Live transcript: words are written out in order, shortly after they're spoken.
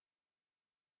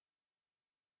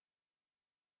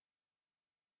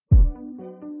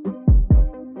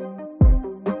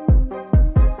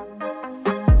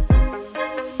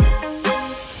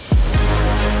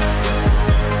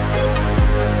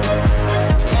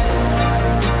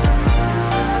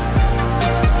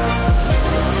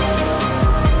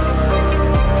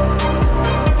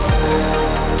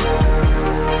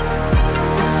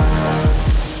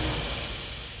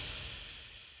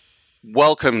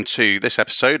welcome to this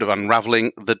episode of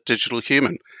Unraveling the Digital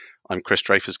Human. I'm Chris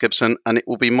Dreyfus-Gibson, and it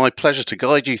will be my pleasure to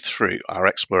guide you through our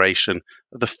exploration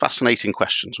of the fascinating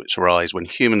questions which arise when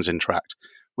humans interact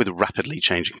with rapidly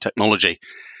changing technology.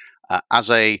 As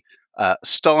a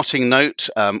starting note,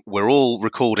 we're all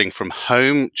recording from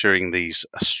home during these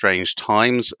strange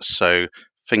times, so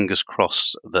fingers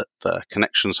crossed that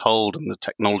connections hold and the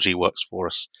technology works for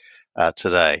us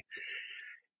today.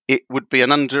 It would be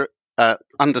an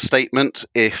understatement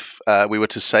if we were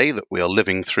to say that we are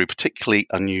living through particularly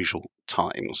unusual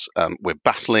times. We're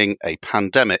battling a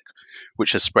pandemic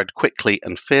which has spread quickly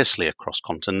and fiercely across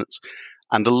continents,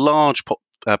 and a large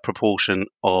proportion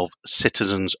of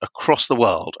citizens across the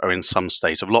world are in some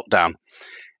state of lockdown.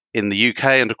 In the UK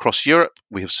and across Europe,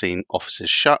 we have seen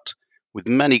offices shut, with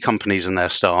many companies and their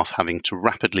staff having to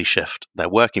rapidly shift their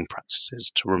working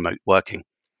practices to remote working.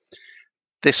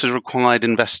 This has required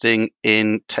investing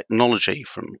in technology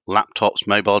from laptops,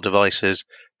 mobile devices,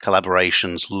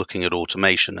 collaborations, looking at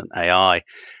automation and AI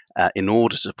in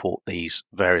order to support these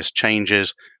various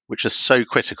changes, which are so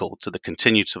critical to the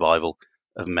continued survival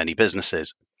of many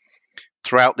businesses.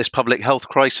 Throughout this public health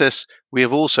crisis, we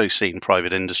have also seen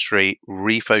private industry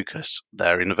refocus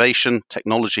their innovation,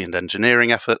 technology and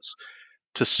engineering efforts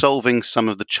to solving some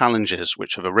of the challenges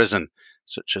which have arisen,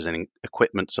 such as in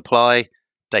equipment supply,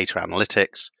 data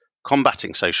analytics,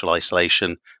 combating social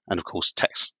isolation, and of course,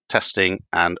 testing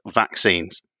and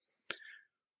vaccines.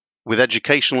 With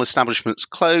educational establishments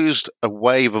closed, a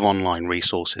wave of online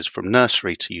resources from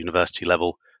nursery to university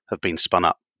level have been spun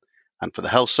up. And for the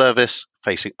health service,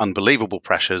 facing unbelievable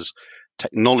pressures,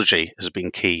 technology has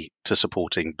been key to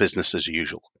supporting business as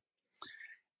usual.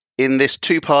 In this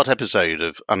two-part episode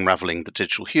of Unraveling the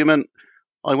Digital Human,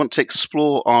 I want to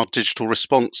explore our digital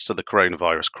response to the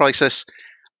coronavirus crisis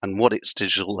and what its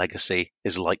digital legacy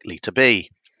is likely to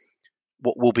be.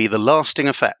 What will be the lasting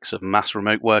effects of mass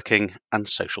remote working and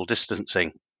social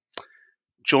distancing?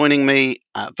 Joining me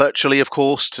virtually, of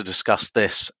course, to discuss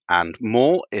this and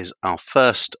more is our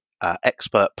first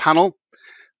expert panel,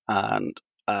 and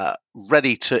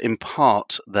ready to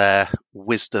impart their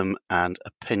wisdom and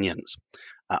opinions.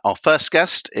 Our first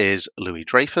guest is Louis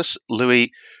Dreyfus.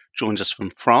 Louis joins us from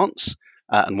France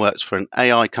and works for an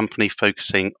AI company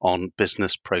focusing on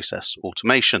business process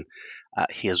automation.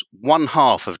 He is one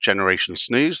half of Generation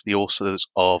Snooze, the authors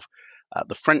of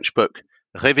the French book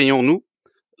Réveillons-nous,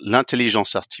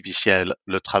 l'intelligence artificielle,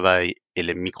 le travail et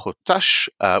les micro-tâches,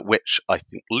 which I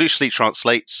think loosely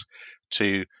translates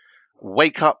to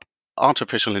wake up,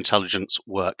 artificial intelligence,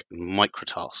 work, and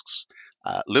microtasks.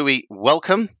 Louis,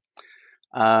 welcome.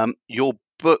 Your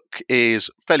book is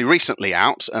fairly recently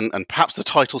out, and perhaps the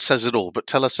title says it all, but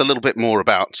tell us a little bit more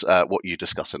about what you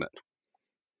discuss in it.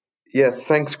 Yes,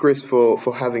 thanks, Chris,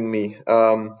 for having me.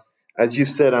 As you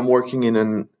said, I'm working in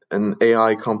an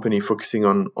AI company focusing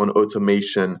on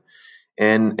automation,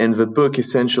 and the book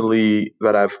essentially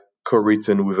that I've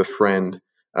co-written with a friend,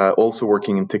 also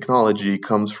working in technology,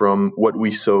 comes from what we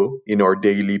saw in our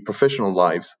daily professional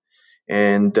lives,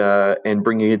 and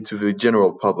bringing it to the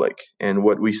general public. And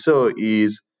what we saw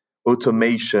is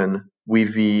automation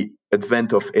with the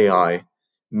advent of AI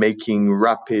making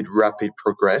rapid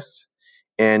progress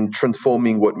and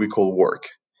transforming what we call work.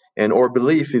 And our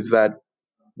belief is that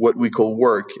what we call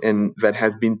work, and that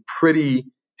has been pretty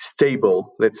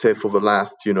stable, let's say for the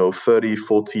last 30,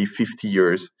 40, 50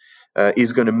 years,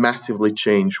 is going to massively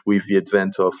change with the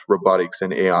advent of robotics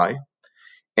and AI.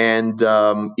 And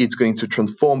it's going to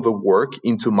transform the work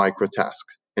into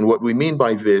microtasks. And what we mean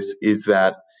by this is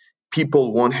that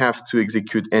people won't have to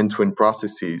execute end-to-end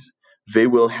processes. They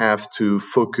will have to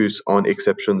focus on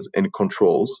exceptions and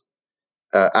controls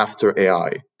after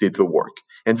AI did the work.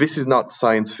 And this is not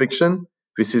science fiction.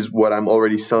 This is what I'm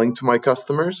already selling to my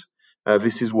customers.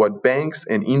 This is what banks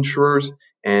and insurers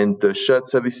and the shared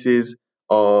services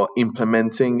are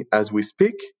implementing as we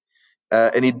speak.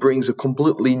 And it brings a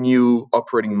completely new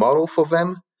operating model for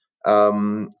them.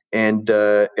 And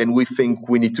we think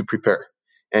we need to prepare.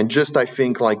 And just I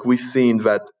think like we've seen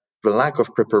that the lack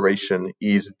of preparation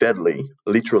is deadly,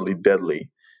 literally deadly,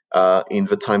 in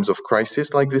the times of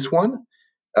crisis like this one.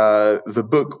 The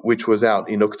book, which was out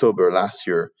in October last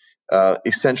year,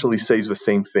 essentially says the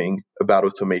same thing about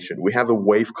automation. We have a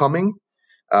wave coming,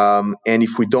 and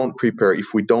if we don't prepare,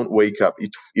 if we don't wake up,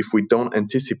 if we don't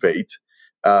anticipate,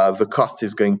 the cost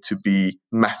is going to be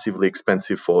massively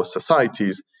expensive for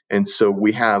societies. And so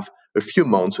we have a few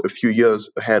months, a few years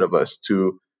ahead of us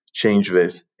to change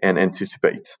this and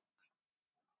anticipate.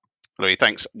 Louis,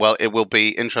 thanks. Well, it will be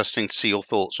interesting to see your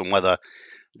thoughts on whether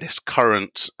this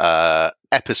current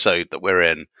episode that we're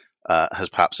in has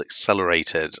perhaps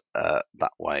accelerated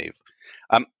that wave.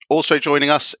 Also joining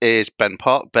us is Ben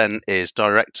Park. Ben is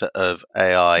Director of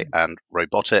AI and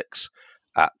Robotics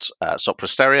at Sopra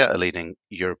Steria, a leading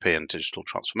European digital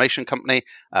transformation company.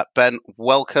 Ben,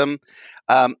 welcome.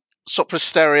 Sopra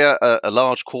Steria, a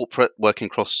large corporate working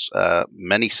across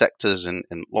many sectors in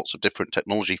lots of different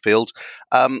technology fields.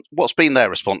 What's been their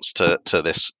response to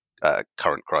this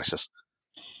current crisis?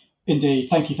 Indeed.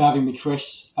 Thank you for having me,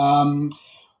 Chris.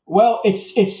 Well,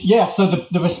 it's yeah. So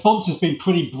the response has been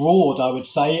pretty broad, I would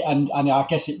say, and I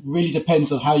guess it really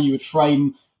depends on how you would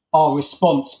frame our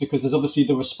response, because there's obviously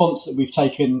the response that we've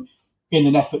taken in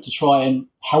an effort to try and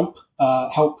help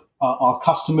our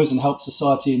customers and help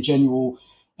society in general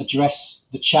address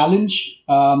the challenge.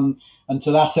 And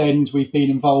to that end, we've been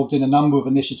involved in a number of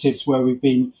initiatives where we've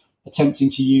been attempting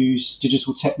to use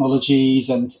digital technologies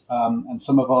and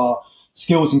some of our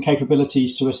skills and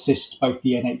capabilities to assist both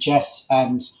the NHS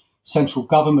and central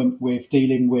government with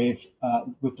dealing with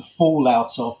the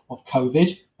fallout of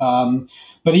COVID.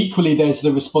 But equally, there's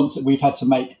the response that we've had to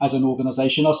make as an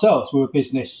organisation ourselves. We're a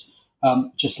business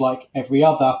just like every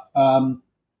other.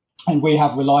 And we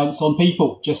have reliance on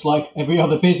people, just like every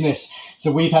other business.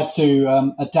 So we've had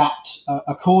to adapt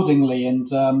accordingly. And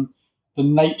the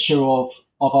nature of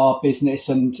our business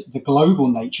and the global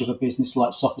nature of a business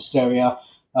like Sopra Steria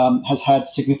has had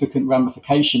significant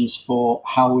ramifications for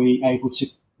how we're able to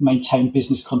maintain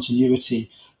business continuity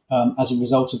as a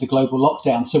result of the global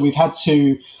lockdown. So we've had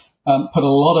to put a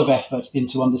lot of effort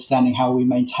into understanding how we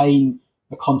maintain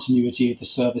the continuity of the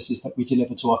services that we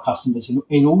deliver to our customers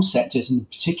in all sectors,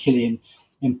 and particularly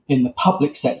in the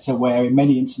public sector, where in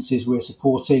many instances we're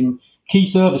supporting key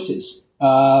services,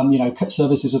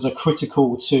 services that are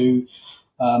critical to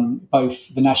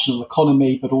both the national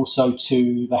economy, but also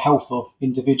to the health of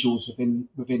individuals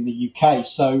within the UK.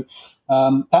 So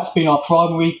that's been our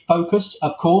primary focus,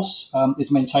 of course,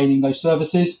 is maintaining those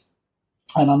services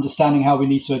and understanding how we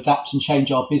need to adapt and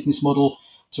change our business model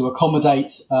to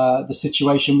accommodate the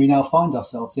situation we now find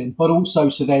ourselves in, but also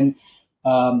to then,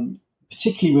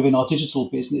 particularly within our digital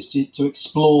business, to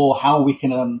explore how we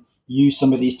can use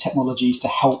some of these technologies to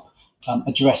help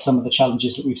address some of the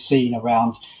challenges that we've seen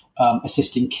around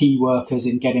assisting key workers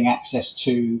in getting access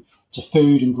to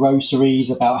food and groceries,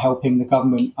 about helping the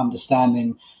government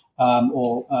understanding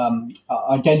or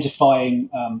identifying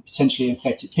potentially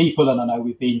infected people. And I know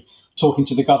we've been talking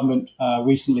to the government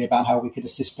recently about how we could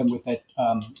assist them with their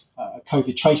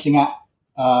COVID tracing app.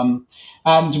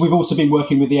 And we've also been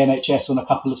working with the NHS on a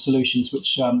couple of solutions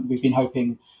which we've been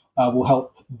hoping will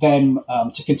help them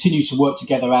to continue to work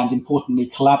together and, importantly,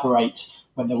 collaborate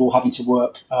when they're all having to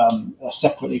work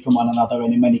separately from one another,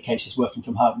 and in many cases working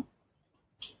from home.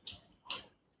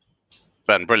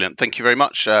 Ben, brilliant. Thank you very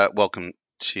much. Welcome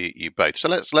to you both. So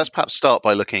let's perhaps start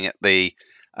by looking at the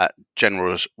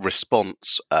general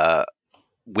response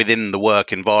within the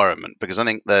work environment, because I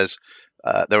think there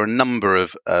are a number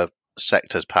of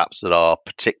sectors perhaps that are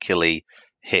particularly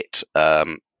hit,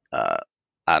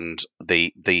 and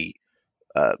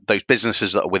those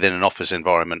businesses that are within an office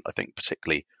environment, I think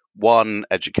particularly one,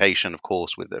 education, of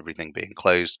course, with everything being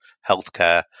closed,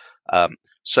 healthcare.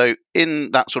 So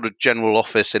in that sort of general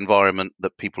office environment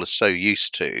that people are so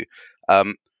used to,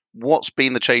 what's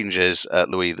been the changes,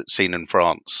 Louis, that's seen in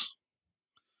France?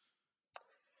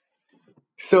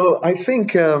 So I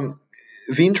think the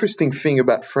interesting thing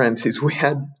about France is we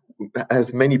had,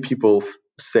 as many people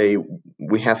say,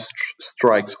 we have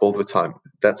strikes all the time.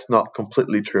 That's not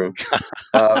completely true.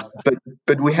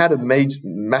 But we had a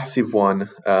massive one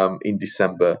in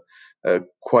December,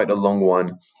 quite a long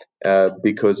one,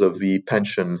 because of the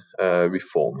pension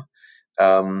reform.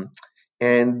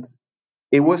 And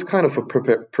it was kind of a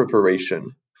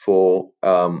preparation for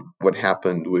what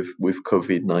happened with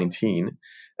COVID-19,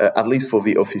 at least for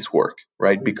the office work,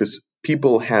 right? Because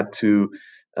people had to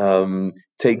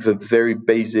take the very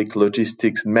basic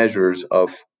logistics measures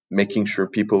of making sure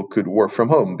people could work from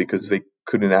home because they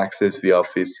couldn't access the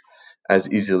office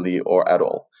as easily or at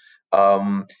all.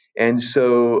 And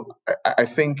so I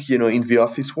think, in the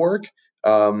office work,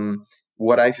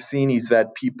 what I've seen is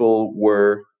that people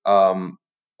were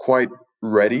quite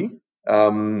ready,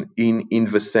 in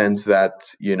the sense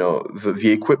that,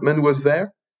 the equipment was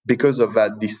there because of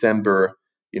that December,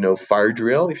 fire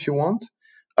drill, if you want.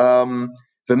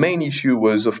 The main issue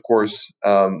was, of course,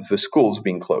 the schools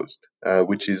being closed,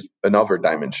 which is another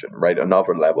dimension, right?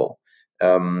 Another level,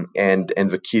 and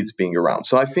the kids being around.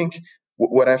 So I think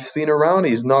what I've seen around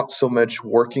is not so much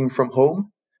working from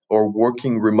home or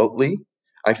working remotely.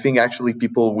 I think actually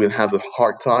people will have a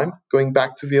hard time going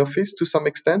back to the office to some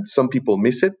extent. Some people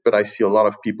miss it, but I see a lot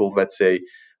of people that say,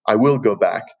 I will go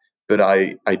back, but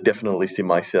I definitely see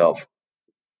myself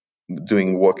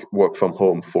doing work from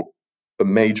home for a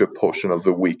major portion of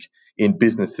the week in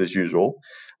business as usual.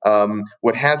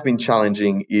 What has been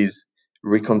challenging is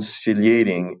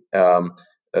reconciliating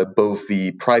both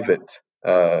the private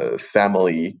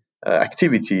family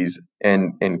activities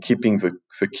and keeping the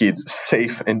kids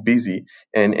safe and busy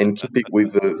and keeping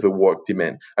with the work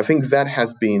demand. I think that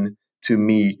has been, to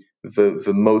me,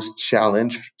 the most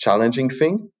challenging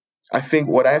thing. I think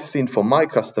what I've seen from my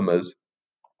customers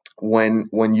when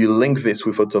you link this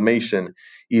with automation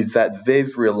is that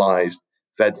they've realized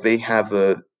that they have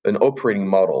an operating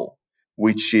model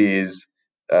which is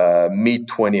mid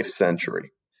 20th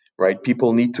century, right?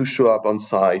 People need to show up on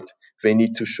site. They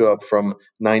need to show up from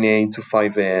 9 a.m. to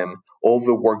 5 a.m. All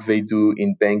the work they do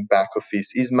in bank back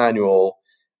office is manual.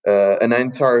 An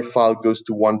entire file goes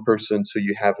to one person, so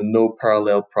you have no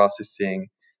parallel processing.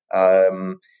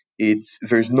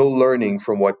 There's no learning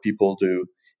from what people do.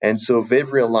 And so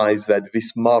they've realized that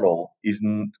this model is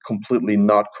completely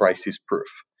not crisis proof.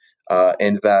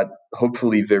 And that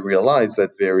hopefully they realize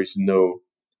that there is no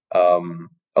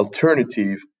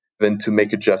alternative than to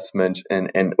make adjustments,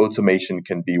 and automation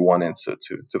can be one answer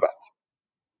to that.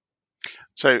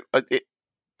 So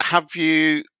have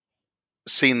you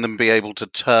seen them be able to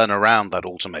turn around that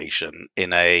automation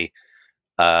in a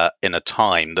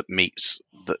time that meets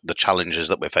the challenges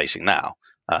that we're facing now?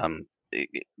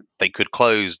 They could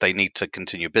close. They need to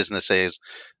continue businesses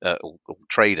or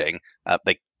trading.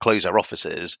 They close their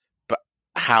offices. But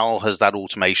how has that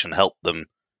automation helped them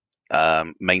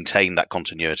maintain that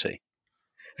continuity?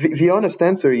 The honest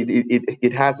answer,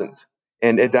 it hasn't.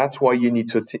 And that's why you need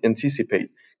to anticipate,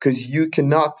 because you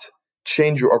cannot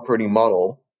change your operating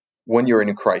model when you're in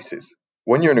a crisis.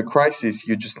 When you're in a crisis,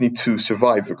 you just need to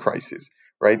survive the crisis,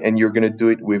 right? And you're going to do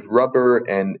it with rubber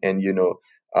and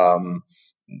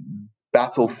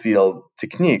battlefield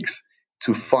techniques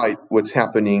to fight what's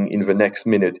happening in the next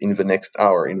minute, in the next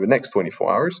hour, in the next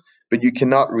 24 hours. But you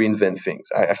cannot reinvent things.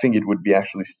 I think it would be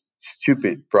actually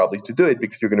stupid probably to do it,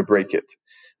 because you're going to break it.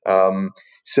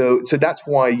 So that's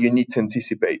why you need to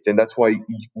anticipate, and that's why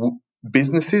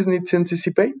businesses need to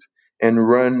anticipate and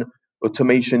run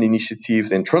automation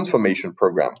initiatives and transformation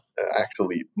program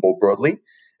actually more broadly.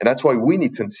 And that's why we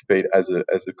need to anticipate as a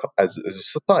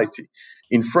society.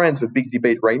 In France, the big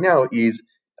debate right now is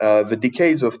the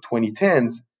decades of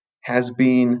 2010s has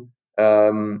been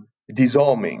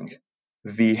disarming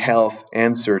the health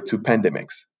answer to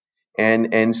pandemics,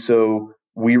 and so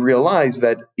we realize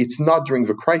that it's not during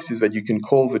the crisis that you can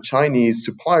call the Chinese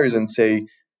suppliers and say,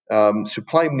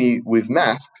 supply me with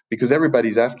masks, because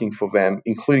everybody's asking for them,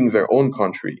 including their own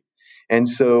country. And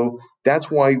so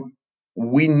that's why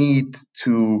we need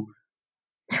to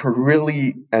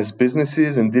really, as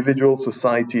businesses, individual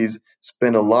societies,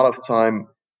 spend a lot of time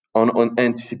on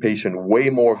anticipation, way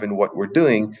more than what we're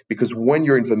doing, because when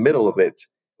you're in the middle of it,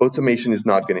 automation is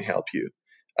not going to help you.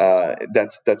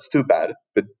 That's too bad,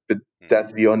 but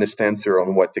that's the honest answer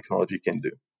on what technology can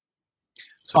do.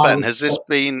 So Ben, has this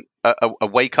been a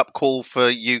wake-up call for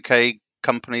UK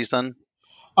companies then?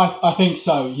 I think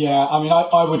so, yeah. I mean,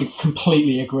 I would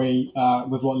completely agree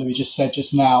with what Louis just said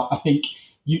just now. I think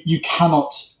you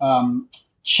cannot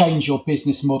change your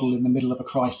business model in the middle of a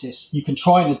crisis. You can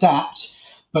try and adapt,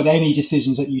 but any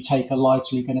decisions that you take are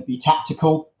likely going to be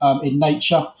tactical in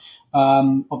nature.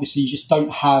 Obviously, you just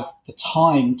don't have the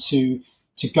time to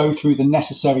go through the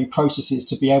necessary processes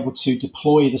to be able to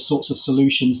deploy the sorts of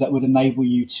solutions that would enable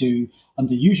you to,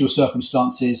 under usual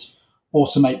circumstances,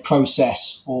 automate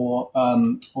process or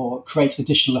create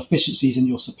additional efficiencies in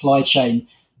your supply chain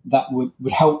that would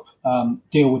help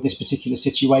deal with this particular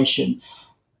situation.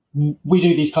 We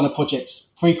do these kind of projects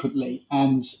frequently,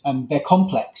 and they're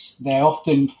complex. They're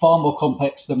often far more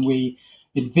complex than we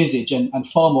envisage, and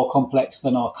far more complex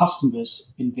than our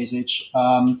customers envisage.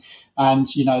 And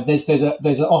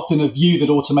there's often a view that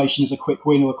automation is a quick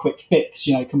win or a quick fix.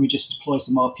 Can we just deploy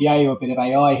some RPA or a bit of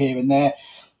AI here and there?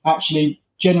 Actually,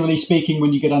 generally speaking,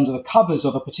 when you get under the covers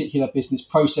of a particular business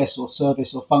process or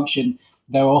service or function,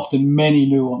 there are often many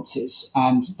nuances,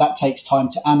 and that takes time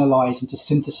to analyze and to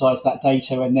synthesize that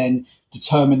data and then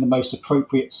determine the most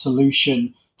appropriate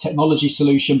solution, technology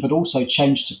solution, but also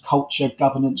change to culture,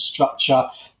 governance, structure,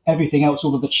 everything else,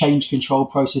 all of the change control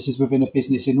processes within a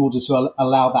business in order to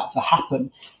allow that to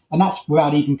happen. And that's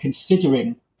without even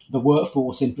considering the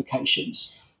workforce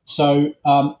implications. So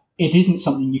it isn't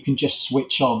something you can just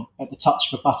switch on at the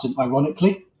touch of a button,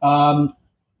 ironically.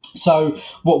 So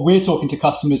what we're talking to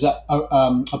customers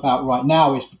about right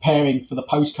now is preparing for the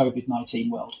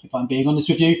post-COVID-19 world. If I'm being honest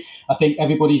with you, I think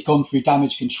everybody's gone through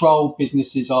damage control.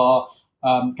 Businesses are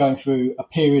going through a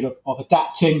period of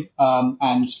adapting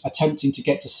and attempting to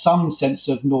get to some sense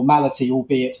of normality,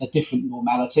 albeit a different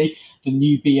normality, the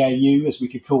new BAU, as we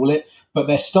could call it. But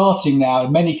they're starting now,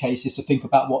 in many cases, to think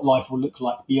about what life will look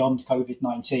like beyond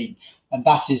COVID-19. And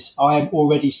that is, I am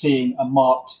already seeing a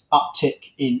marked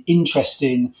uptick in interest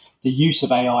in the use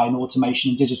of AI and automation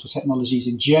and digital technologies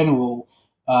in general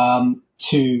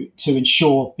to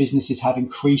ensure businesses have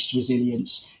increased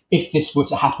resilience if this were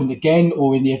to happen again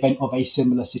or in the event of a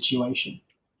similar situation.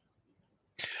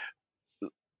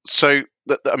 So,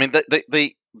 I mean,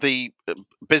 the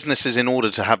businesses, in order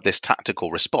to have this tactical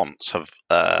response, have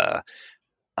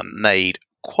made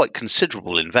quite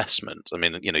considerable investment. I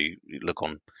mean, you look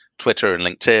on Twitter and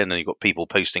LinkedIn, and you've got people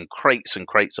posting crates and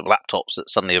crates of laptops that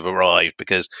suddenly have arrived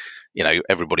because,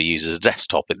 everybody uses a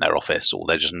desktop in their office, or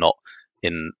they're just not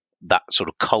in that sort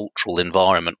of cultural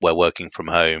environment where working from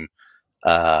home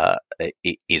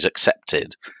is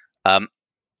accepted.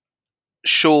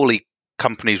 Surely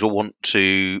companies will want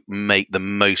to make the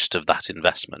most of that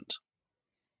investment.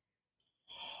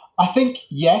 I think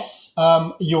yes,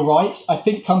 you're right. I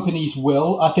think companies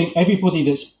will. I think everybody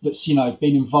that's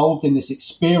been involved in this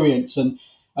experience and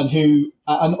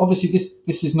obviously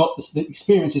this is not, the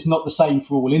experience is not the same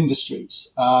for all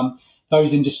industries.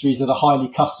 Those industries that are highly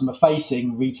customer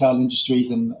facing, retail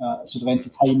industries and sort of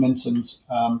entertainment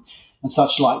and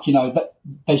such like, that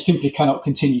they simply cannot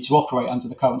continue to operate under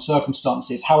the current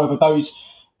circumstances. However, those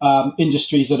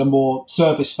industries that are more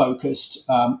service focused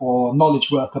or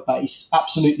knowledge worker based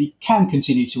absolutely can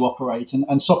continue to operate,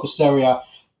 and Soprasteria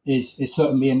is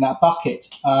certainly in that bucket.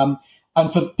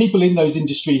 And for people in those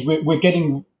industries, we're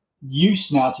getting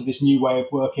used now to this new way of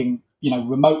working,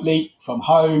 remotely from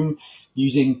home,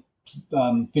 using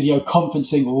video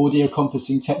conferencing or audio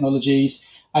conferencing technologies.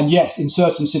 And yes, in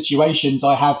certain situations,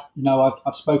 I've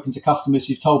spoken to customers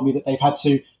who've told me that they've had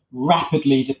to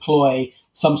rapidly deploy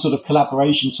some sort of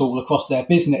collaboration tool across their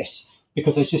business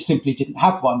because they just simply didn't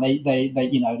have one. They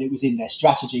it was in their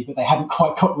strategy, but they hadn't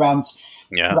quite got around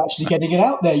to actually getting it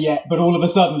out there yet. But all of a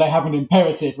sudden they have an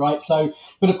imperative, right? So,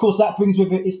 but of course that brings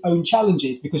with it its own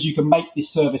challenges because you can make this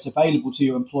service available to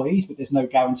your employees, but there's no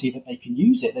guarantee that they can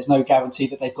use it. There's no guarantee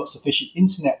that they've got sufficient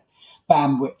internet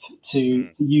bandwidth to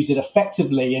use it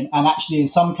effectively. And actually in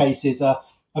some cases, a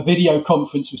video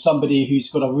conference with somebody who's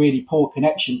got a really poor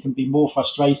connection can be more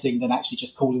frustrating than actually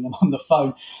just calling them on the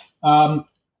phone.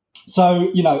 So,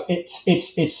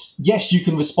 it's yes, you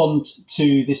can respond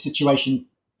to this situation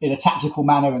in a tactical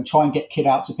manner and try and get kit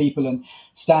out to people and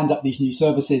stand up these new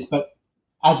services. But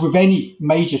as with any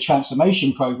major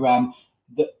transformation program,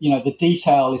 the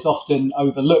detail is often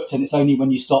overlooked, and it's only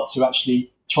when you start to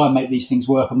actually try and make these things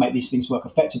work and make these things work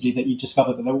effectively that you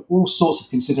discover that there are all sorts of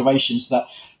considerations that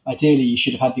ideally you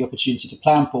should have had the opportunity to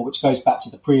plan for, which goes back to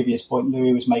the previous point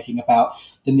Louis was making about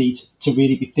the need to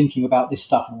really be thinking about this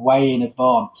stuff way in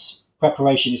advance.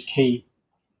 Preparation is key.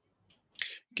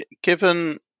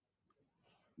 Given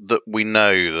that we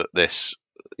know that this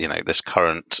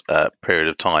current period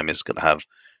of time is going to have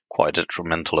quite a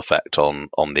detrimental effect on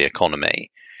the economy,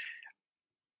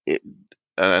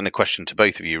 and a question to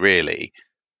both of you really,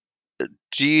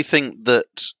 do you think that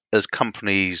as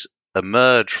companies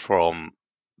emerge from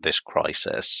this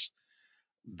crisis,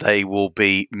 they will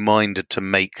be minded to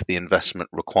make the investment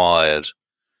required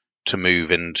to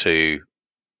move into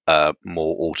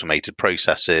more automated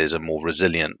processes and more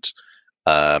resilient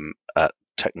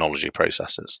technology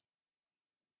processes?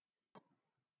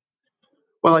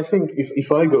 Well, I think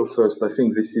if I go first, I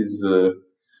think this is,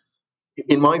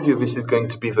 in my view, this is going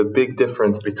to be the big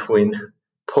difference between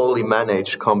poorly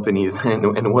managed companies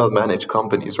and well-managed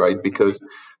companies, right? Because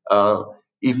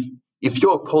if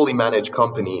you're poorly managed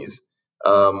companies,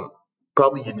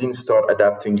 probably you didn't start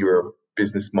adapting your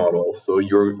business model, so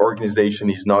your organization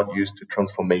is not used to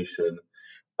transformation.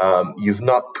 You've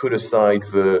not put aside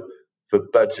the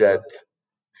budget,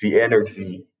 the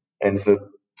energy, and the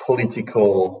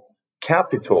political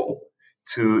capital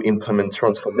to implement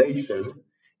transformation,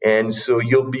 and so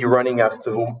you'll be running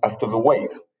after the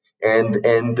wave,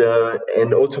 and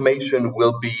automation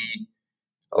will be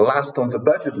last on the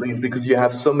budget list because you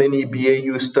have so many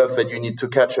BAU stuff that you need to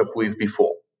catch up with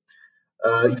before.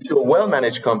 If you're a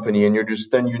well-managed company and you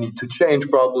need to change,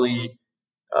 probably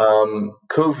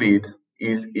COVID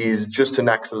is just an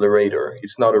accelerator.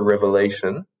 It's not a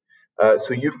revelation.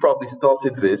 So you've probably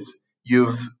started this.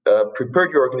 You've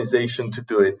prepared your organization to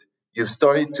do it. You've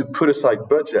started to put aside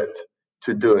budget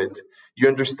to do it. You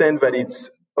understand that it's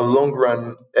a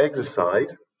long-run exercise,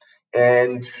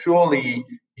 and surely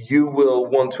you will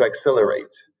want to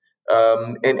accelerate.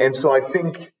 And so I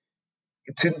think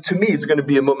to me, it's going to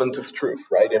be a moment of truth,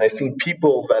 right? And I think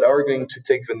people that are going to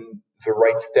take the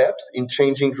right steps in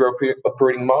changing their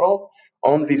operating model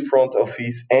on the front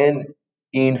office and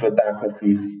in the back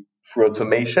office through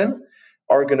automation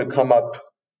are going to come up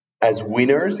as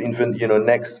winners in the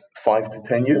next 5 to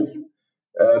 10 years.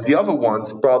 The other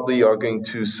ones probably are going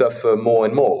to suffer more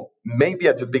and more. Maybe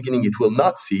at the beginning it will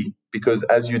not see, because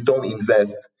as you don't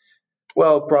invest,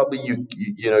 well, probably you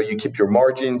keep your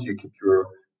margins, you keep your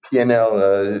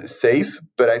P&L safe.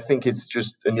 But I think it's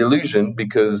just an illusion,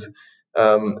 because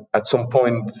at some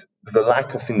point the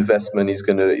lack of investment is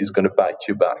gonna bite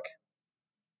you back.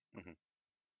 Mm-hmm.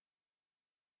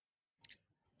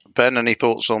 Ben, any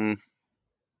thoughts on?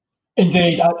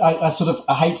 Indeed,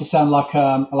 I hate to sound like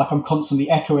I'm constantly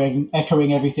echoing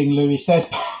everything Louis says,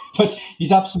 but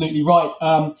he's absolutely right.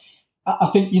 I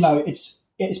think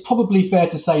it's probably fair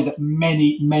to say that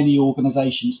many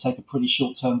organisations take a pretty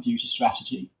short-term view to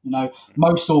strategy.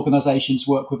 Most organisations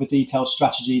work with a detailed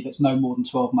strategy that's no more than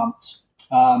 12 months.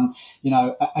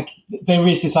 There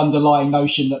is this underlying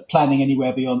notion that planning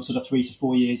anywhere beyond sort of 3 to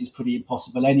 4 years is pretty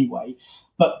impossible anyway.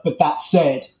 But that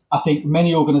said, I think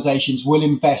many organisations will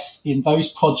invest in those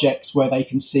projects where they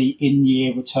can see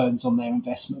in-year returns on their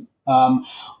investment,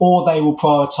 or they will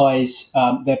prioritise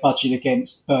their budget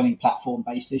against burning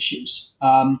platform-based issues.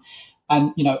 I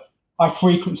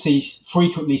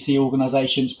frequently see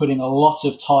organisations putting a lot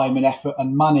of time and effort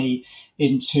and money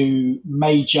into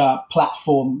major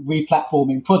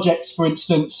replatforming projects, for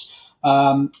instance,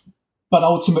 but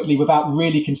ultimately without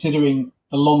really considering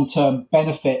the long-term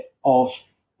benefit of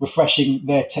refreshing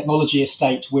their technology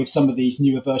estate with some of these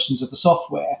newer versions of the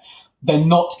software. They're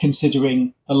not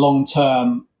considering the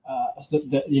long-term,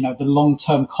 the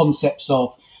long-term concepts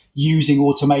of using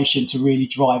automation to really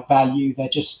drive value. They're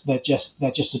just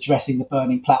addressing the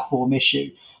burning platform issue.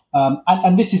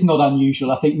 And this is not unusual.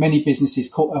 I think many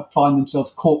businesses find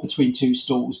themselves caught between two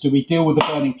stools. Do we deal with the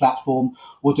burning platform,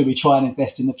 or do we try and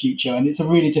invest in the future? And it's a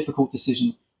really difficult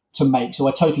decision to make. So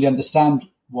I totally understand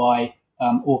why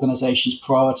organizations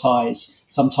prioritize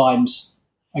sometimes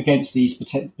against these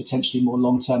potentially more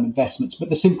long-term investments. But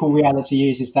the simple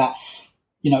reality is that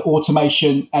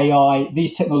automation, AI,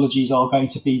 these technologies are going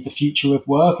to be the future of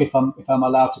work. If I'm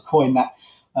allowed to coin that,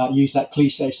 use that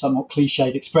somewhat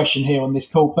cliched expression here on this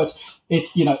call, but it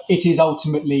is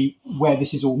ultimately where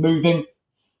this is all moving,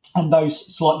 and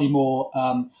those slightly more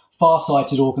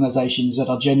far-sighted organizations that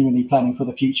are genuinely planning for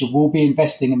the future will be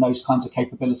investing in those kinds of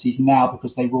capabilities now,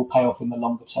 because they will pay off in the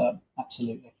longer term.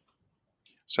 Absolutely.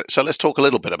 So let's talk a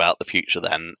little bit about the future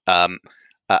then.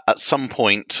 At some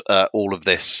point, all of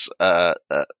this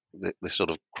this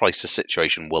sort of crisis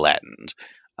situation will end.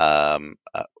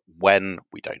 When,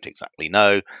 we don't exactly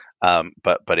know,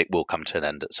 but it will come to an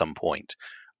end at some point.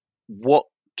 What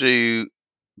do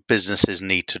businesses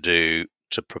need to do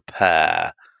to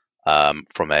prepare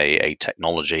from a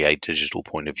technology, a digital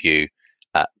point of view,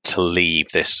 to leave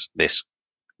this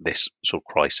sort of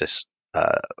crisis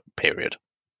period?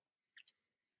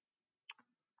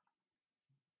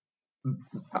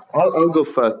 I'll go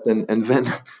first, and then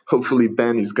hopefully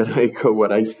Ben is going to echo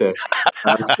what I said.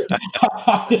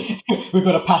 We've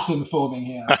got a pattern forming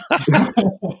here.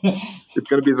 It's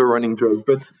going to be the running joke,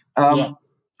 but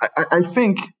I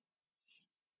think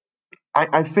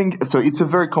so. It's a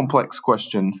very complex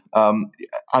question.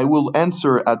 I will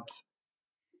answer at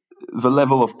the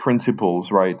level of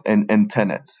principles, right, and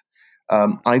tenets.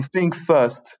 I think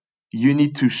first you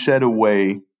need to shed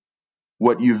away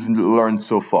what you've learned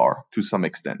so far to some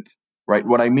extent, right?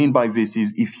 What I mean by this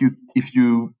is if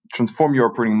you transform your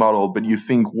operating model, but you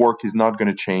think work is not going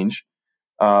to change,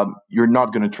 you're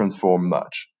not going to transform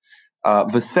much.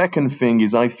 The second thing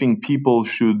is I think people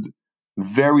should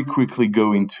very quickly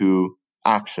go into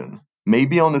action,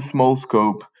 maybe on a small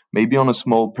scope, maybe on a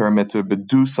small perimeter, but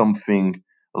do something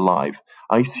live.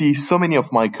 I see so many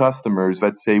of my customers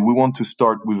that say we want to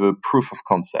start with a proof of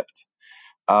concept.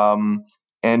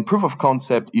 And proof of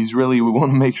concept is really, we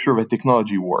want to make sure that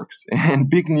technology works. And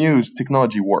big news,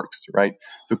 technology works, right?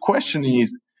 The question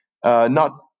is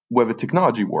not whether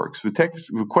technology works.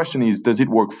 The question is, does it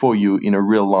work for you in a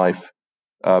real life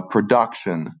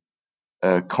production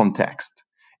context?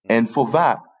 And for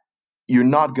that, you're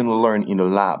not going to learn in a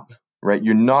lab, right?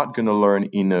 You're not going to learn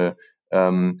in a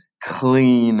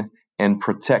clean and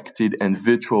protected and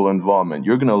virtual environment.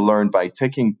 You're going to learn by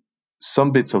taking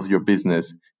some bits of your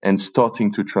business and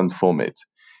starting to transform it.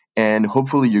 And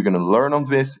hopefully you're going to learn on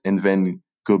this and then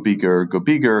go bigger,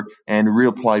 and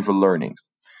reapply the learnings.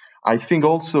 I think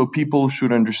also people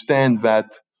should understand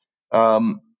that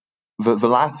the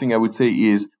last thing I would say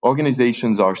is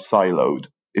organizations are siloed.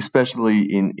 especially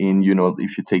in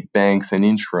if you take banks and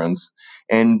insurance,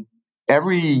 and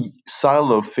every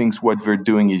silo thinks what they're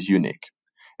doing is unique.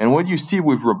 And what you see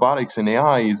with robotics and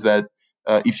AI is that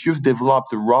if you've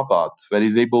developed a robot that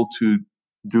is able to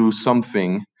do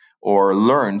something or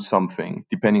learn something,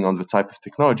 depending on the type of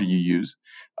technology you use,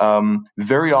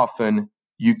 very often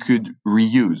you could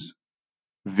reuse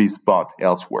this bot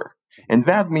elsewhere. And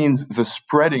that means the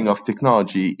spreading of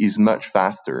technology is much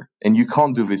faster. And you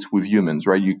can't do this with humans,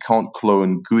 right? You can't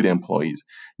clone good employees.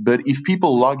 But if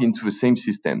people log into the same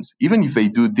systems, even if they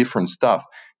do different stuff,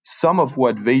 some of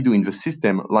what they do in the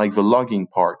system, like the logging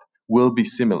part, will be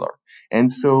similar.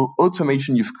 And so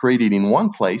automation you've created in one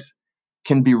place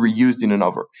can be reused in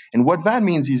another. And what that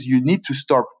means is you need to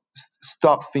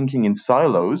stop thinking in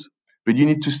silos, but you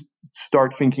need to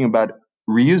start thinking about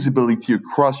reusability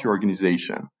across your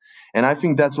organization. And I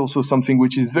think that's also something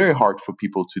which is very hard for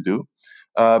people to do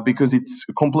because it's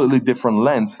a completely different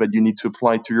lens that you need to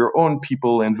apply to your own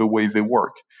people and the way they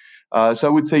work. So I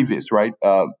would say this, right?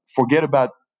 Forget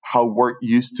about how work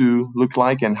used to look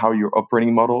like and how your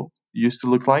operating model used to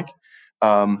look like.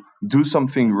 Do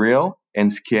something real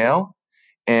and scale,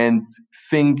 and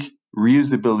think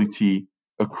reusability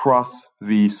across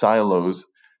the silos,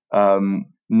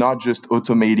 not just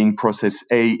automating process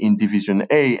A in division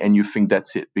A and you think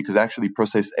that's it, because actually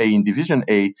process A in division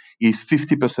A is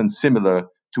 50% similar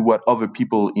to what other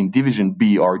people in division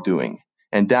B are doing.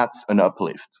 And that's an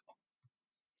uplift.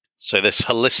 So this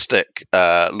holistic,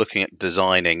 looking at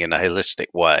designing in a holistic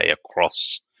way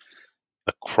across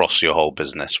your whole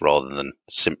business rather than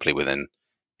simply within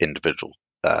individual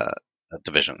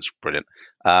divisions. Brilliant.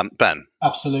 Ben?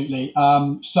 Absolutely.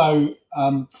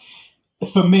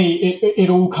 For me,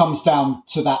 it all comes down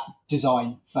to that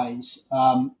design phase.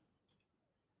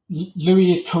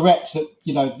 Louis is correct that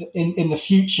in the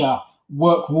future,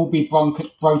 work will be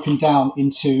broken down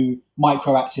into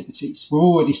micro activities. We're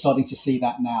already starting to see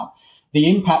that now. The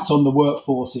impact on the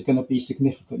workforce is going to be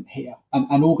significant here,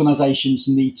 and organizations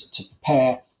need to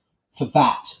prepare for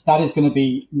that. That is going to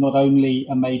be not only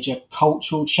a major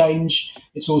cultural change,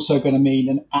 it's also going to mean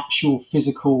an actual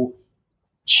physical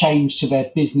change to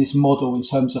their business model in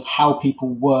terms of how people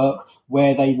work,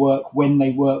 where they work, when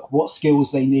they work, what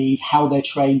skills they need, how they're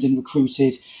trained and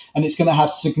recruited. And it's going to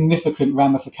have significant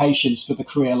ramifications for the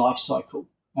career life cycle.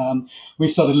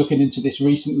 We've started looking into this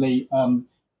recently,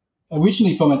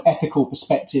 originally from an ethical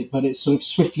perspective, but it's sort of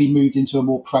swiftly moved into a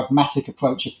more pragmatic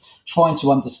approach of trying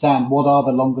to understand what are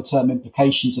the longer term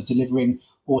implications of delivering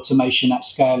automation at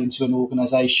scale into an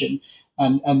organization.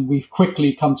 And we've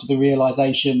quickly come to the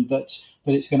realization that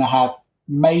it's going to have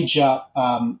major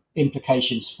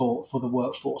implications for the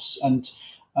workforce. And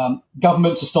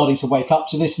governments are starting to wake up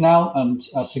to this now, and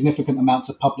significant amounts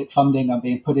of public funding are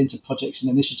being put into projects and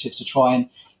initiatives to try and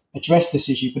address this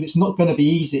issue, but it's not going to be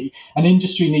easy. And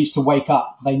industry needs to wake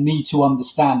up. They need to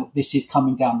understand that this is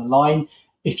coming down the line.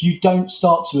 If you don't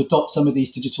start to adopt some of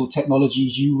these digital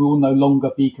technologies, you will no longer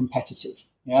be competitive.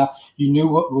 Yeah, you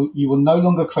will no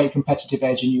longer create competitive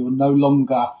edge, and you will no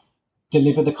longer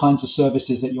deliver the kinds of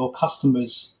services that your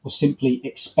customers will simply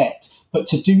expect. But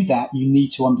to do that, you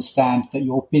need to understand that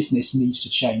your business needs to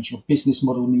change, your business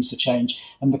model needs to change,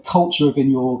 and the culture within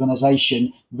your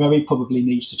organization very probably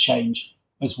needs to change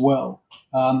as well.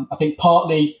 I think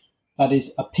partly that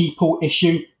is a people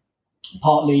issue.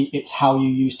 Partly it's how you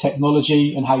use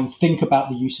technology and how you think about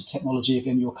the use of technology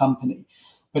within your company.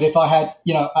 But if I had,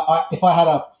 if I had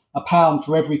a pound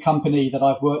for every company that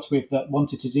I've worked with that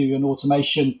wanted to do an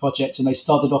automation project, and they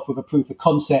started off with a proof of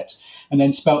concept and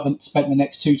then spent the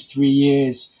next 2 to 3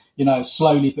 years,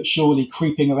 slowly but surely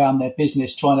creeping around their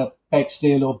business, trying to beg,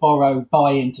 steal or borrow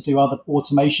buy-in to do other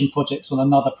automation projects on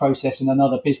another process in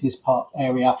another business part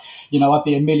area, I'd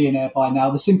be a millionaire by now.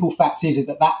 The simple fact is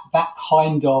that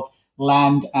kind of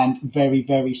land and very,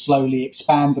 very slowly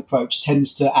expand approach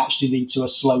tends to actually lead to a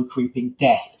slow creeping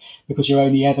death, because you're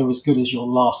only ever as good as your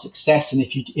last success. And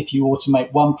if you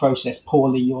automate one process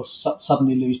poorly, you'll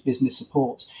suddenly lose business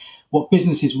support. What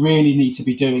businesses really need to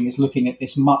be doing is looking at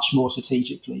this much more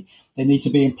strategically. They need to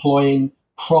be employing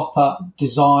proper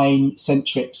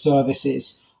design-centric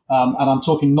services. And I'm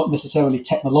talking not necessarily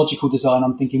technological design.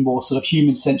 I'm thinking more sort of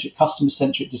human-centric,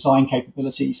 customer-centric design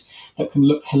capabilities that can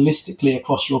look holistically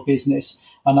across your business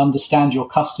and understand your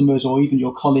customers or even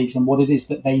your colleagues and what it is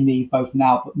that they need both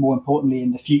now, but more importantly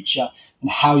in the future,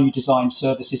 and how you design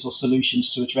services or solutions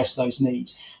to address those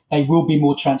needs. They will be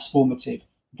more transformative.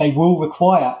 They will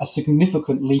require a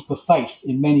significant leap of faith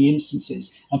in many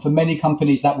instances. And for many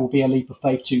companies, that will be a leap of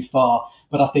faith too far.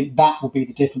 But I think that will be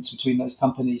the difference between those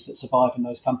companies that survive and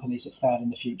those companies that fail in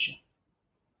the future.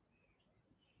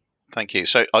 Thank you.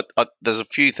 So there's a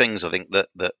few things I think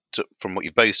that from what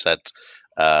you've both said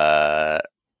that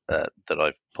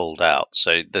I've pulled out.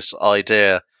 So this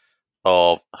idea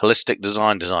of holistic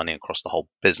designing across the whole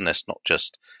business, not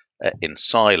just in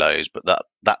silos, but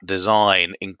that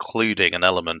design including an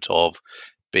element of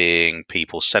being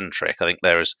people centric. I think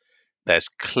there's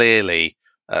clearly,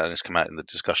 and it's come out in the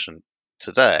discussion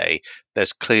today,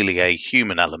 there's clearly a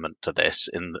human element to this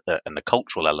and a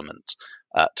cultural element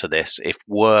to this. If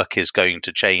work is going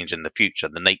to change in the future,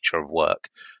 the nature of work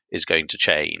is going to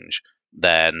change,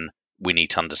 then we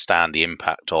need to understand the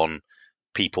impact on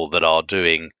people that are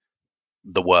doing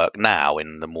the work now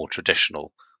in the more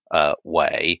traditional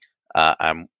way,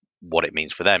 and what it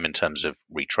means for them in terms of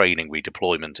retraining,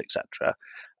 redeployment, etc.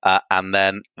 And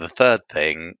then the third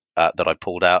thing that I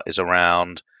pulled out is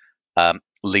around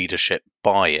leadership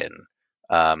buy-in.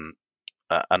 And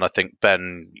I think,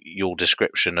 Ben, your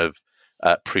description of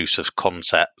proofs of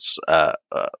concepts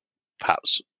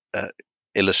perhaps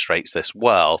illustrates this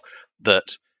well,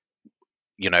 that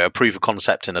a proof of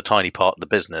concept in a tiny part of the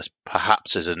business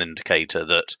perhaps is an indicator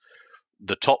that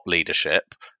the top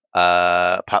leadership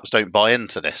perhaps don't buy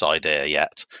into this idea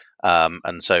yet,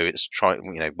 and so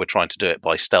we're trying to do it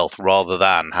by stealth rather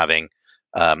than having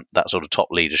that sort of top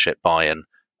leadership buy-in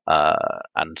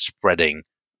and spreading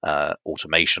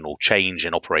automation or change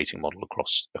in operating model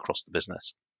across the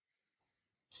business.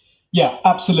 Yeah,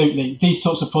 absolutely. These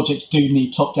sorts of projects do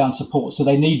need top-down support, so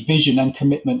they need vision and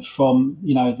commitment from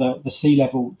the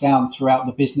C-level down throughout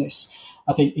the business.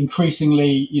 I think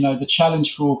increasingly, the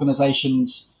challenge for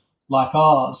organisations like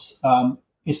ours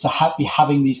is to be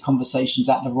having these conversations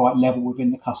at the right level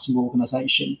within the customer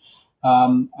organisation,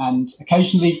 and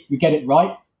occasionally we get it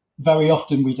right. Very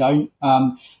often we don't.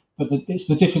 But it's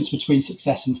the difference between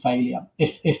success and failure.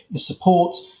 If the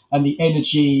support and the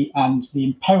energy and the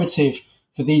imperative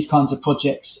for these kinds of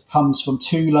projects comes from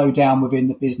too low down within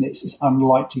the business, it's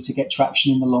unlikely to get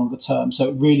traction in the longer term. So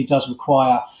it really does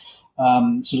require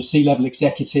sort of C-level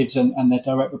executives and their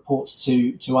direct reports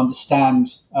to understand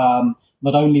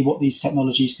not only what these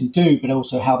technologies can do, but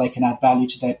also how they can add value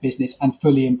to their business and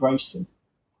fully embrace them.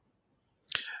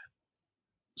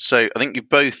 So I think you've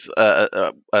both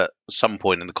at some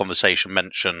point in the conversation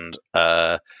mentioned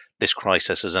this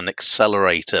crisis as an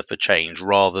accelerator for change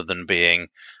rather than being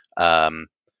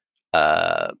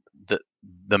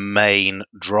the main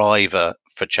driver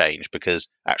for change, because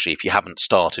actually if you haven't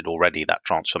started already that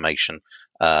transformation,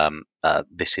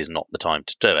 this is not the time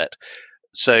to do it.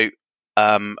 So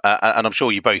and I'm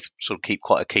sure you both sort of keep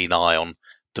quite a keen eye on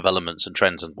developments and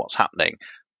trends and what's happening.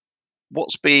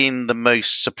 What's been the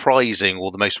most surprising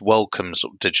or the most welcome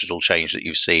sort of digital change that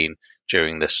you've seen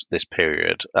during this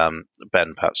period?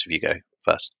 Ben, perhaps if you go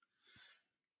first.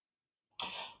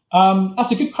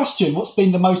 That's a good question. What's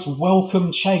been the most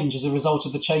welcome change as a result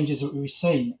of the changes that we've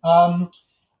seen? I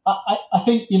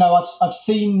think I've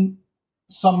seen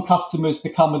some customers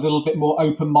become a little bit more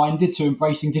open-minded to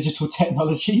embracing digital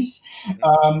technologies.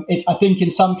 I think in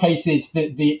some cases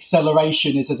the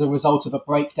acceleration is as a result of a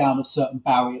breakdown of certain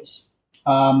barriers.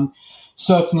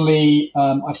 Certainly,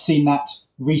 I've seen that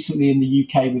recently in the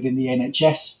UK within the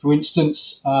NHS, for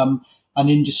instance, an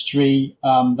industry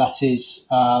that is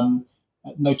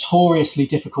notoriously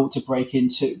difficult to break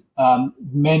into.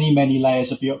 Many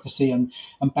layers of bureaucracy and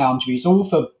boundaries, all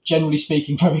for, generally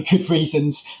speaking, very good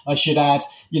reasons, I should add,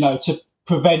 to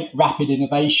prevent rapid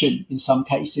innovation in some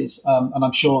cases. And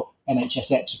I'm sure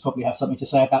NHSX would probably have something to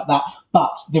say about that.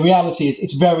 But the reality is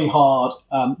it's very hard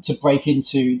to break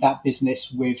into that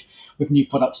business with new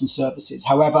products and services.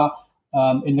 However,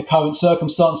 in the current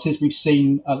circumstances, we've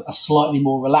seen a slightly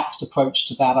more relaxed approach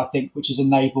to that, I think, which has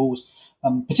enabled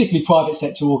particularly private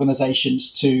sector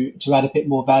organisations to add a bit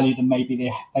more value than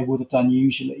maybe they would have done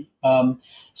usually.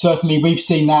 Certainly, we've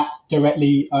seen that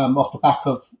directly off the back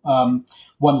of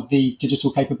one of the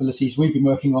digital capabilities we've been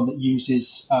working on that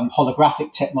uses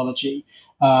holographic technology.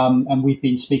 And we've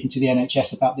been speaking to the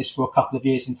NHS about this for a couple of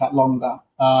years, in fact longer,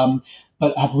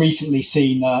 but have recently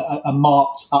seen a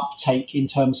marked uptake in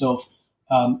terms of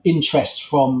interest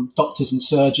from doctors and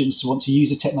surgeons to want to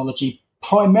use the technology,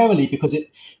 primarily because it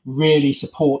really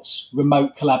supports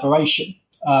remote collaboration.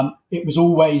 It was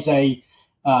always a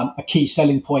key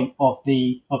selling point of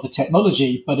the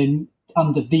technology, but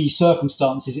under these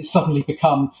circumstances, it's suddenly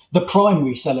become the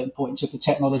primary selling point of the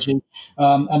technology.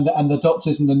 And the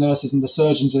doctors and the nurses and the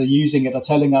surgeons that are using it are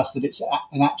telling us that it's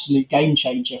an absolute game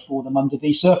changer for them under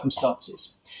these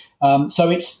circumstances. So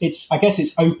I guess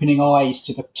it's opening eyes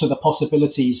to the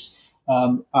possibilities,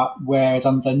 whereas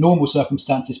under normal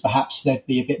circumstances, perhaps there'd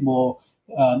be a bit more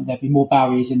there'd be more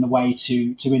barriers in the way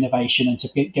to innovation and to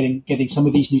getting some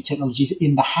of these new technologies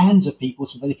in the hands of people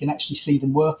so that they can actually see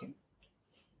them working.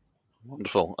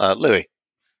 Wonderful. Louis,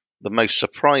 the most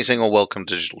surprising or welcome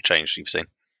digital change you've seen?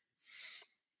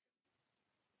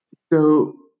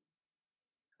 So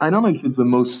I don't know if it's the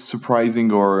most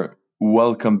surprising or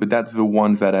welcome, but that's the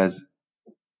one that has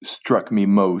struck me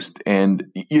most.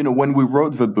 And when we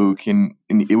wrote the book,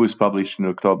 it was published in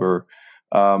October.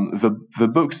 The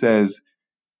book says,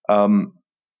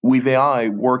 with AI,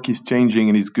 work is changing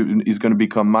and is going to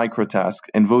become microtasks,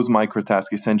 and those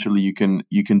microtasks essentially you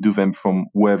can do them from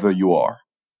wherever you are,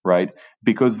 right?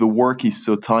 Because the work is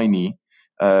so tiny.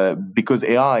 Because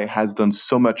AI has done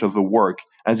so much of the work,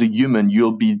 as a human,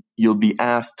 you'll be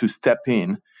asked to step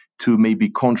in to maybe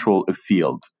control a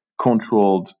field,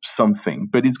 control something,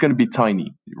 but it's going to be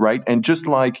tiny, right? And just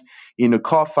like in a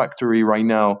car factory right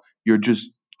now, you're just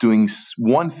doing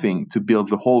one thing to build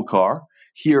the whole car.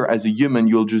 Here, as a human,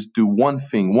 you'll just do one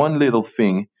thing, one little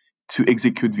thing to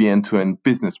execute the end-to-end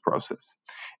business process.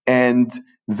 And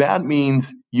that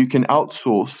means you can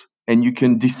outsource and you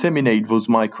can disseminate those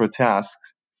micro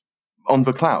tasks on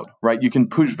the cloud, right? You can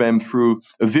push them through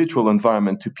a virtual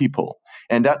environment to people.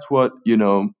 And that's what,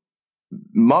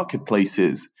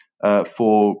 marketplaces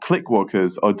for click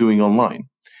workers are doing online.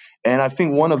 And I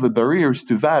think one of the barriers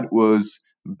to that was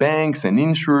banks and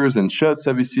insurers and shared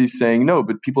services saying, no,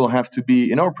 but people have to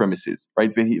be in our premises,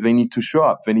 right? They need to show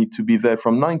up. They need to be there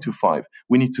from 9 to 5.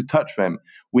 We need to touch them.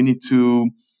 We need to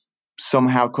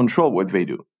somehow control what they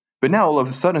do. But now all of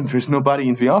a sudden there's nobody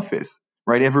in the office,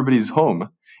 right? Everybody's home.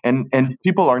 And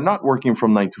people are not working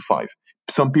from 9 to 5.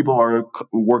 Some people are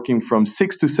working from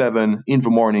 6 to 7 in the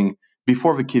morning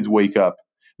before the kids wake up.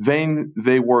 Then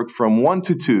they work from 1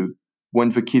 to 2 when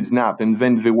the kids nap, and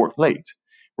then they work late,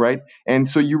 right? And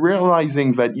so you're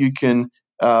realizing that you can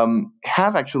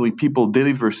have actually people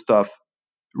deliver stuff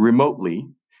remotely,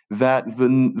 that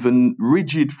the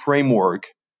rigid framework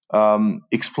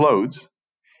explodes.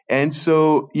 And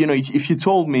so, if you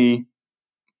told me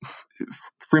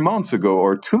 3 months ago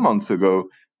or 2 months ago,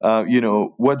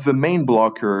 what's the main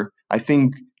blocker, I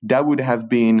think that would have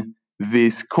been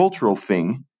this cultural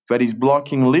thing that is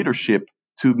blocking leadership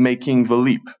to making the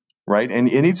leap, right? And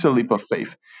it's a leap of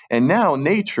faith. And now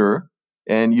nature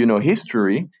and,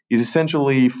 history is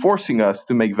essentially forcing us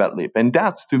to make that leap. And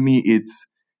that's, to me,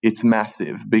 it's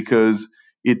massive, because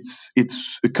it's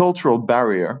a cultural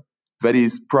barrier that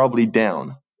is probably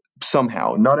down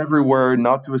somehow, not everywhere,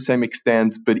 not to the same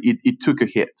extent, but it took a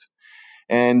hit.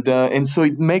 And so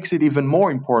it makes it even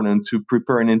more important to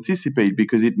prepare and anticipate,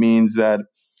 because it means that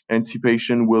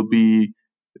anticipation will be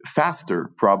faster,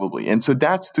 probably. And so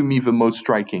that's, to me, the most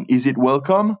striking. Is it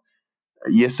welcome?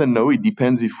 Yes and no. It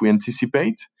depends if we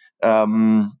anticipate.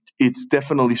 It's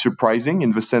definitely surprising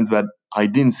in the sense that I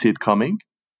didn't see it coming,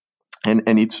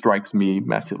 and it strikes me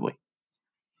massively.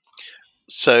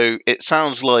 So it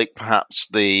sounds like perhaps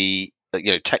the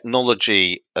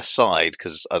technology aside,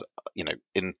 because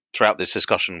throughout this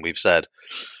discussion we've said,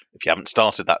 if you haven't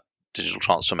started that digital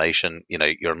transformation,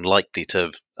 you're unlikely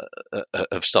to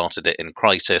have started it in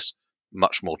crisis.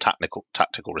 Much more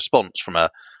tactical response from a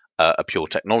pure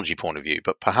technology point of view.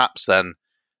 But perhaps then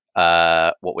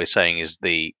what we're saying is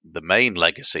the main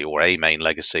legacy, or a main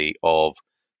legacy of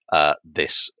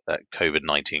this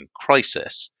COVID-19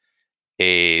 crisis,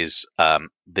 is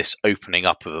this opening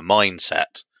up of a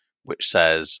mindset which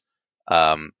says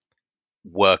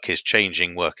work is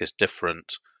changing, work is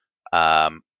different,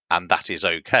 and that is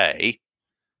okay.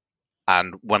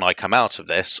 And when I come out of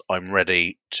this, I'm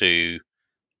ready to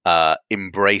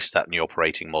embrace that new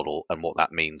operating model and what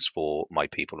that means for my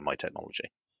people and my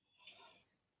technology.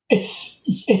 It's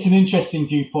an interesting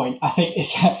viewpoint. I think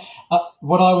it's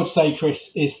what I would say,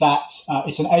 Chris, is that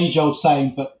it's an age-old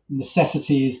saying, but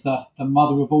necessity is the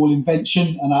mother of all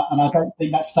invention, and I don't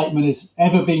think that statement has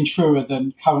ever been truer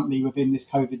than currently within this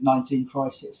COVID-19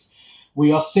 crisis.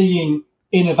 We are seeing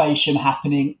innovation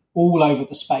happening all over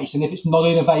the space, and if it's not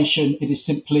innovation, it is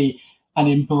simply an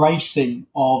embracing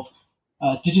of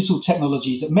digital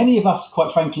technologies that many of us,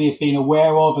 quite frankly, have been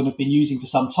aware of and have been using for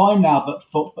some time now, but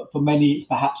for many, it's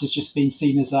perhaps has just been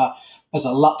seen as a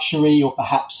luxury, or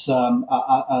perhaps an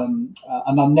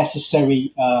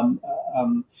unnecessary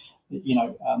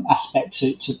aspect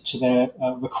to their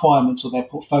requirements or their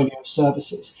portfolio of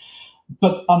services.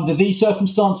 But under these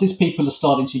circumstances, people are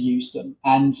starting to use them,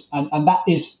 and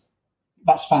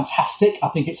that's fantastic. I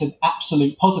think it's an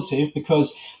absolute positive,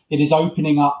 because it is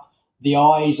opening up the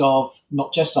eyes of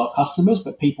not just our customers,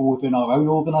 but people within our own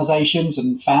organizations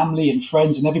and family and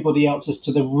friends and everybody else as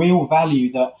to the real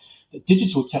value that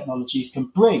digital technologies can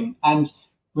bring. And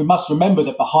we must remember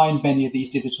that behind many of these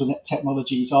digital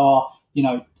technologies are,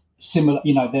 similar,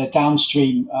 they're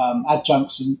downstream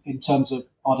adjuncts in terms of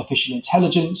artificial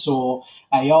intelligence or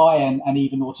AI and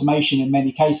even automation in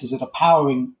many cases that are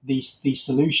powering these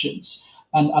solutions.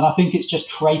 And I think it's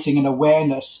just creating an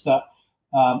awareness that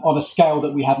on a scale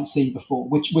that we haven't seen before,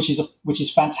 which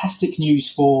is fantastic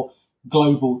news for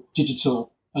global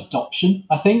digital adoption.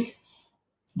 I think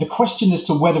the question as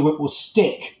to whether it will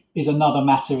stick is another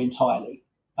matter entirely.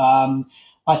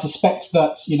 I suspect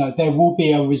that there will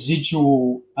be a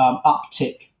residual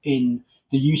uptick in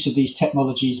the use of these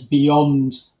technologies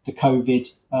beyond the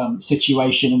COVID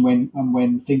situation, and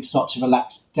when things start to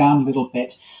relax down a little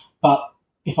bit. But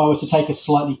if I were to take a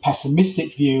slightly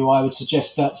pessimistic view, I would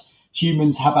suggest that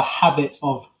humans have a habit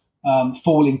of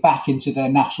falling back into their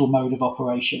natural mode of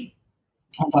operation,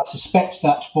 and I suspect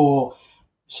that for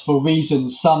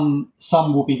reasons, some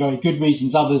will be very good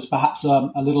reasons, others perhaps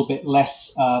a little bit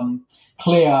less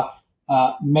clear.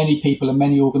 Many people and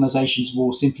many organizations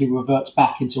will simply revert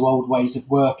back into old ways of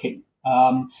working.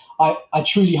 I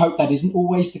truly hope that isn't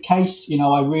always the case.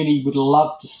 I really would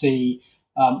love to see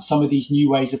some of these new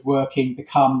ways of working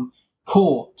become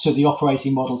core to the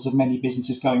operating models of many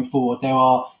businesses going forward. There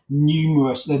are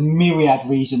myriad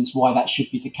reasons why that should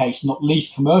be the case, not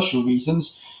least commercial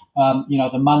reasons.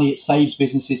 The money it saves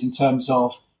businesses in terms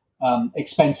of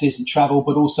expenses and travel,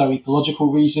 but also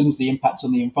ecological reasons, the impacts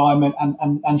on the environment,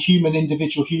 and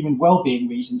human well-being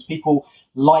reasons. People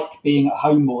like being at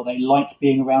home more, they like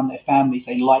being around their families,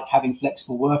 they like having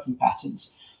flexible working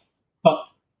patterns. But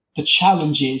the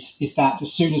challenge is that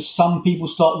as soon as some people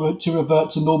start to revert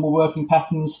to normal working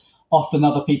patterns, often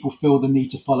other people feel the need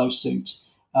to follow suit.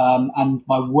 And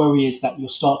my worry is that you'll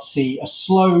start to see a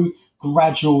slow,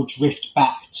 gradual drift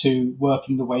back to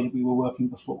working the way that we were working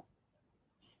before.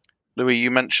 Louis,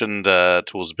 you mentioned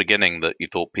towards the beginning that you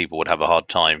thought people would have a hard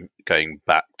time going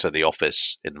back to the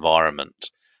office environment.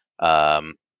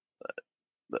 That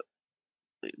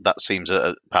seems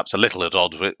perhaps a little at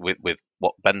odds with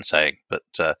what Ben's saying, but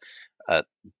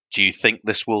do you think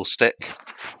this will stick?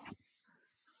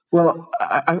 Well,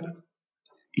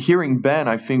 hearing Ben,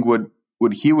 I think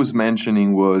what he was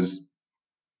mentioning was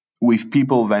with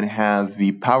people that have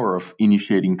the power of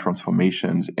initiating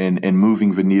transformations and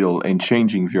moving the needle and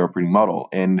changing the operating model.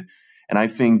 And I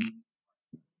think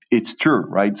it's true,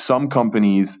 right? Some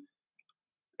companies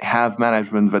have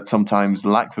management that sometimes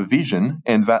lack the vision,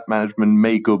 and that management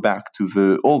may go back to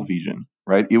the old vision,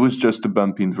 right? It was just a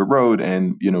bump in the road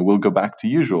and, we'll go back to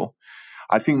usual.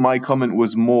 I think my comment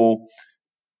was more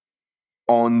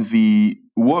on the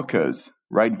workers,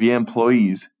 right? The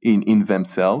employees in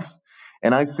themselves.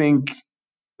 And I think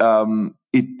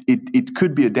it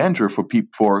could be a danger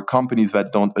for companies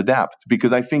that don't adapt,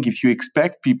 because I think if you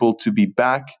expect people to be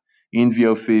back in the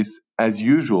office as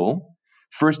usual,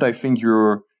 first I think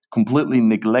you're completely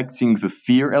neglecting the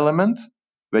fear element.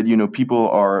 That people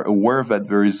are aware that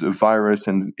there is a virus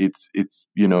and it's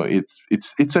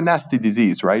a nasty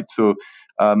disease, right? So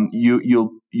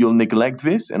you'll neglect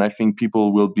this, and I think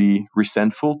people will be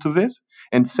resentful to this.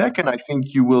 And second, I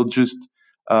think you will just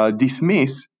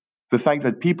dismiss the fact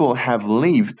that people have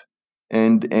lived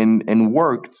and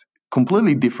worked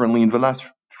completely differently in the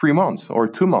last 3 months or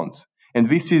 2 months. And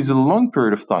this is a long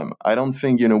period of time. I don't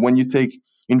think, when you take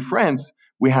in France,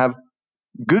 we have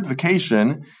good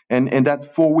vacation and that's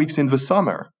 4 weeks in the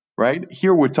summer, right?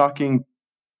 Here we're talking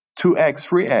 2x,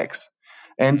 3x.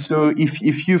 And so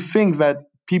if you think that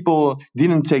people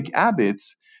didn't take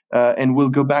habits and will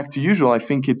go back to usual, I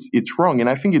think it's wrong. And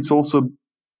I think it's also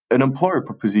an employer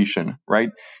proposition, right?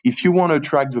 If you want to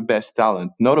attract the best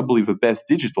talent, notably the best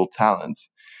digital talents,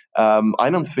 I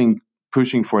don't think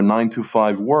pushing for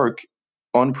 9-to-5 work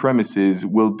on premises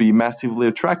will be massively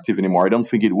attractive anymore. I don't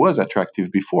think it was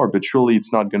attractive before, but surely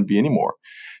it's not going to be anymore.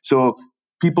 So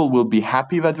people will be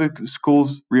happy that the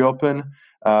schools reopen.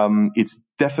 It's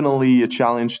definitely a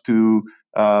challenge to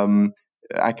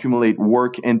accumulate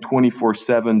work and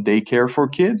 24/7 daycare for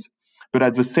kids. But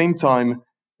at the same time,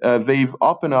 they've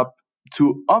opened up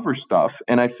to other stuff.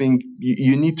 And I think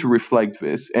you need to reflect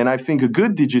this. And I think a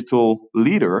good digital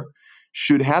leader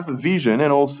should have a vision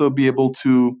and also be able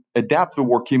to adapt the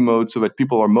working mode so that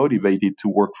people are motivated to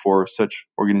work for such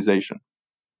organization.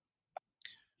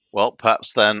 Well,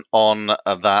 perhaps then on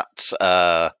that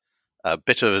a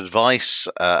bit of advice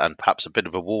and perhaps a bit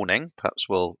of a warning, perhaps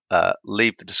we'll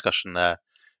leave the discussion there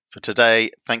for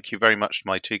today. Thank you very much to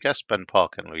my two guests, Ben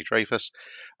Parker and Louis Dreyfus.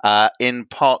 In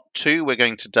part 2, we're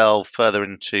going to delve further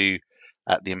into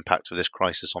the impact of this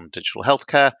crisis on digital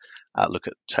healthcare, look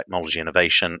at technology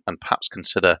innovation, and perhaps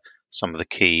consider some of the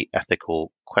key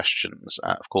ethical questions.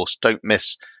 Of course, don't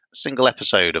miss a single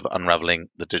episode of Unraveling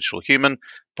the Digital Human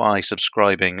by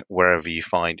subscribing wherever you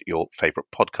find your favourite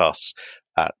podcasts.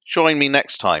 Join me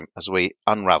next time as we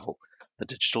unravel the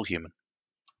digital human.